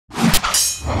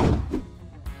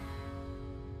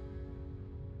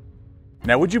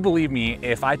Now, would you believe me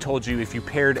if I told you if you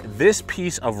paired this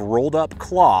piece of rolled up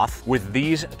cloth with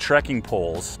these trekking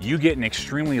poles, you get an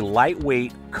extremely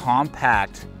lightweight,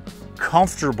 compact,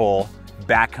 comfortable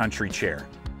backcountry chair.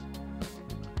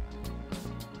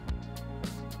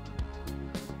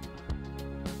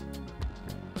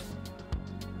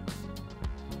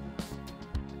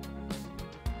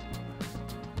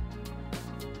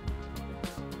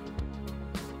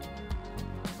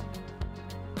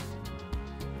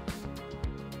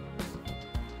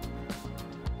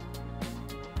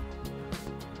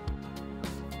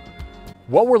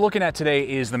 What we're looking at today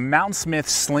is the Mountainsmith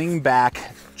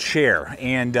Slingback chair,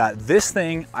 and this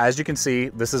thing, as you can see,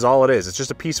 this is all it is. It's just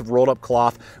a piece of rolled up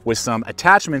cloth with some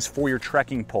attachments for your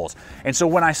trekking poles. And so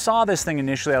when I saw this thing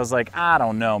initially, I was like, I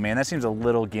don't know, man, that seems a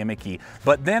little gimmicky.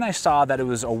 But then I saw that it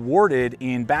was awarded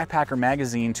in Backpacker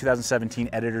Magazine 2017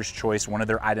 Editor's Choice, one of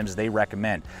their items they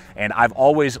recommend. And I've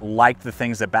always liked the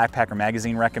things that Backpacker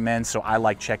Magazine recommends, so I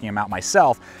like checking them out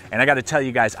myself. And I got to tell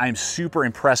you guys, I am super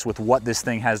impressed with what this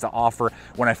thing has to offer.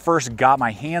 When I first got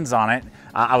my hands on it,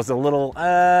 I was a little,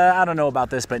 I don't know about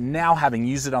this, but now having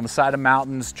used it on the side of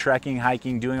mountains, trekking,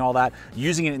 hiking, doing all that,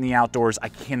 using it in the outdoors, I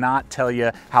cannot tell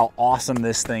you how awesome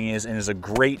this thing is, and is a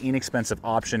great inexpensive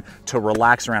option to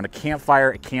relax around a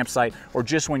campfire, a campsite, or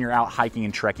just when you're out hiking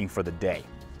and trekking for the day.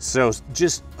 So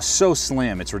just so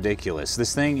slim, it's ridiculous.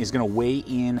 This thing is gonna weigh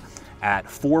in at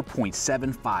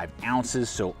 4.75 ounces,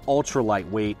 so ultra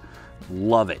lightweight.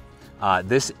 Love it.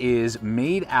 This is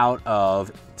made out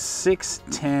of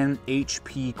 610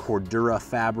 HP Cordura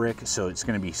fabric, so it's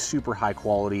going to be super high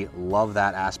quality. Love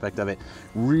that aspect of it.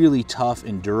 Really tough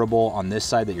and durable on this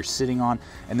side that you're sitting on,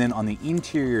 and then on the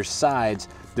interior sides,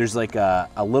 there's like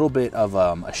a little bit of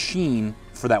a sheen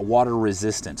for that water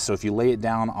resistance. So if you lay it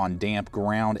down on damp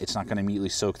ground, it's not gonna immediately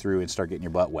soak through and start getting your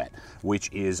butt wet,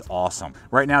 which is awesome.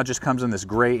 Right now it just comes in this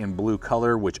gray and blue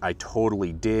color, which I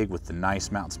totally dig, with the nice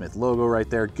Mountainsmith logo right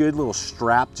there. Good little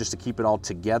strap just to keep it all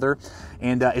together.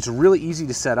 And it's really easy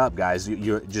to set up, guys.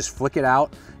 You just flick it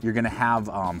out. You're gonna have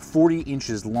 40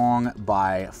 inches long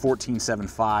by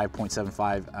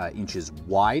 0.75 inches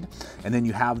wide. And then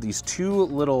you have these two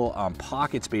little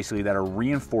pockets basically that are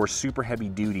reinforced, super heavy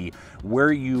duty,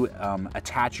 where you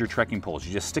attach your trekking poles.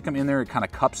 You just stick them in there, it kind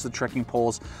of cups the trekking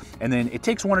poles, and then it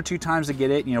takes 1 or 2 times to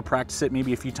get it, you know, practice it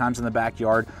maybe a few times in the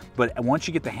backyard, but once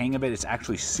you get the hang of it, it's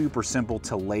actually super simple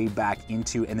to lay back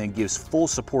into, and then gives full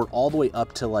support all the way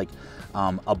up to like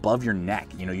above your neck.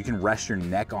 You know, you can rest your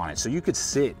neck on it. So you could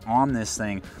sit on this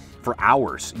thing for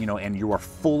hours, you know, and you are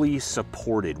fully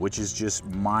supported, which is just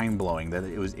mind-blowing. That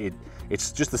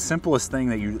it's just the simplest thing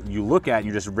that you look at and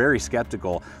you're just very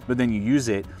skeptical, but then you use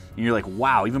it and you're like,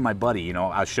 wow. Even my buddy, you know,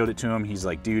 I showed it to him, he's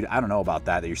like, dude, I don't know about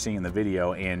that you're seeing in the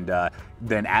video. And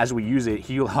then as we use it,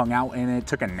 he hung out in it,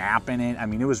 took a nap in it. I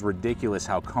mean, it was ridiculous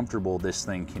how comfortable this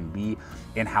thing can be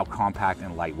and how compact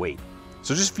and lightweight.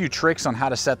 So just a few tricks on how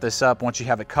to set this up. Once you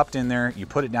have it cupped in there, you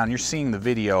put it down. You're seeing the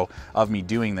video of me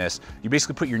doing this. You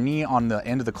basically put your knee on the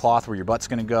end of the cloth where your butt's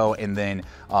gonna go, and then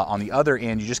on the other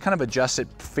end, you just kind of adjust it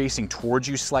facing towards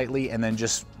you slightly, and then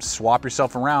just swap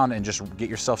yourself around and just get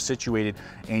yourself situated,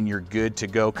 and you're good to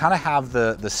go. Kind of have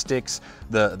the sticks,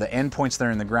 the end points that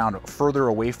are in the ground further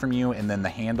away from you, and then the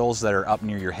handles that are up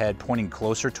near your head pointing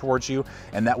closer towards you,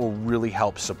 and that will really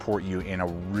help support you in a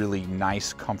really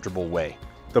nice, comfortable way.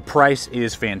 The price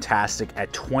is fantastic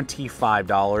at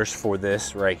 $25 for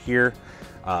this right here.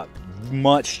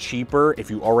 Much cheaper if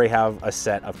you already have a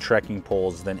set of trekking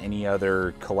poles than any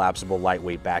other collapsible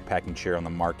lightweight backpacking chair on the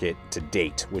market to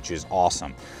date, which is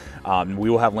awesome. We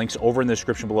will have links over in the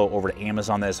description below over to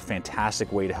Amazon. That is a fantastic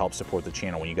way to help support the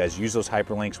channel. When you guys use those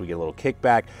hyperlinks, we get a little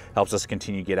kickback, helps us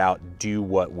continue to get out, do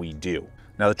what we do.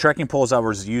 Now, the trekking poles I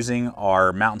was using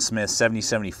are Mountainsmith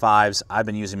 7075s. I've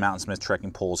been using Mountainsmith trekking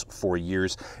poles for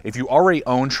years. If you already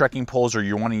own trekking poles or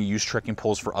you're wanting to use trekking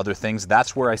poles for other things,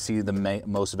 that's where I see the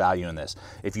most value in this.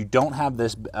 If you don't have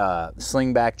this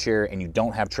slingback chair and you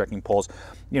don't have trekking poles,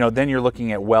 you know, then you're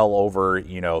looking at well over,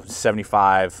 you know,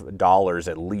 $75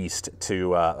 at least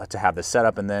to have this set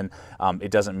up, and then it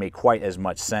doesn't make quite as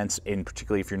much sense, in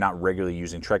particularly if you're not regularly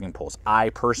using trekking poles. I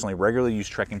personally regularly use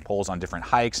trekking poles on different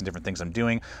hikes and different things I'm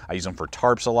doing. I use them for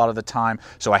tarps a lot of the time,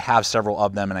 so I have several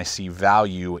of them and I see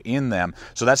value in them.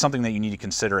 So that's something that you need to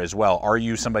consider as well. Are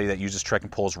you somebody that uses trekking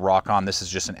poles rock on? This is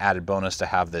just an added bonus to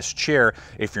have this chair.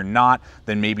 If you're not,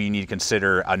 then maybe you need to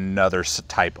consider another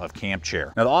type of camp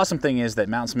chair. Now, the awesome thing is that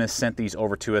Mountainsmith sent these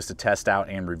over to us to test out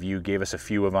and review, gave us a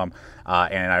few of them,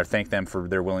 and I thank them for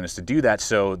their willingness to do that,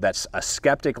 so that a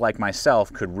skeptic like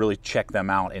myself could really check them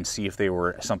out and see if they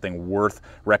were something worth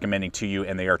recommending to you,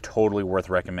 and they are totally worth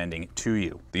recommending to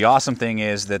you. The awesome thing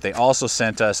is that they also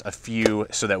sent us a few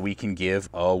so that we can give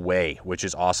away, which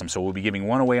is awesome. So we'll be giving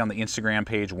one away on the Instagram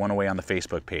page, one away on the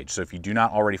Facebook page. So if you do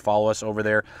not already follow us over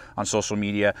there on social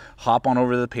media, hop on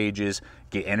over to the pages,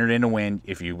 get entered in to win.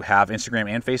 If you have Instagram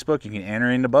and Facebook, you can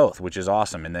enter into both, which is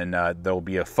awesome. And then there'll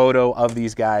be a photo of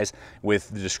these guys with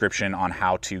the description on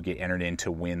how to get entered in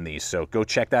to win these. So go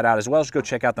check that out, as well as go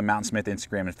check out the Mountainsmith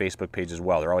Instagram and Facebook page as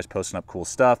well. They're always posting up cool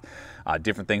stuff,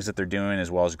 different things that they're doing,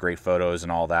 as well as great photos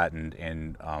and all that,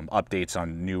 and updates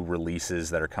on new releases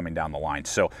that are coming down the line.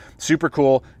 So super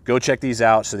cool. Go check these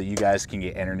out so that you guys can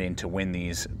get entered in to win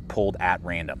these pulled at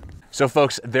random. So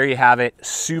folks, there you have it.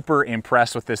 Super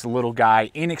impressed with this little guy.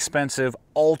 Inexpensive,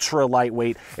 ultra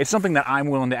lightweight. It's something that I'm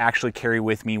willing to actually carry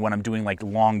with me when I'm doing like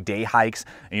long day hikes,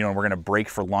 and, you know, we're gonna break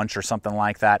for lunch or something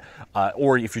like that.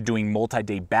 Or if you're doing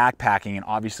multi-day backpacking, and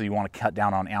obviously you wanna cut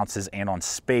down on ounces and on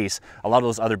space. A lot of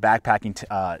those other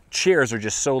backpacking chairs are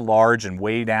just so large and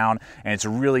way down, and it's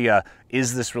really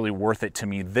is this really worth it to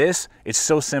me? This, it's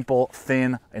so simple,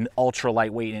 thin, and ultra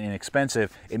lightweight and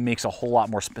inexpensive. It makes a whole lot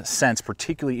more sense,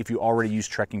 particularly if you already use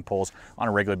trekking poles on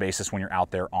a regular basis when you're out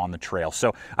there on the trail.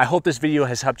 So I hope this video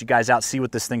has helped you guys out, see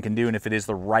what this thing can do, and if it is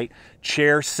the right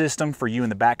chair system for you in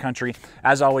the backcountry.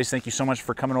 As always, thank you so much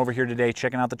for coming over here today,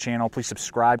 checking out the channel. Please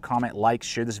subscribe, comment, like,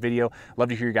 share this video. Love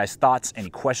to hear your guys' thoughts. Any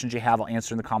questions you have, I'll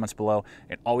answer in the comments below.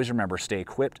 And always remember, stay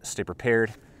equipped, stay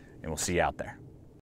prepared, and we'll see you out there.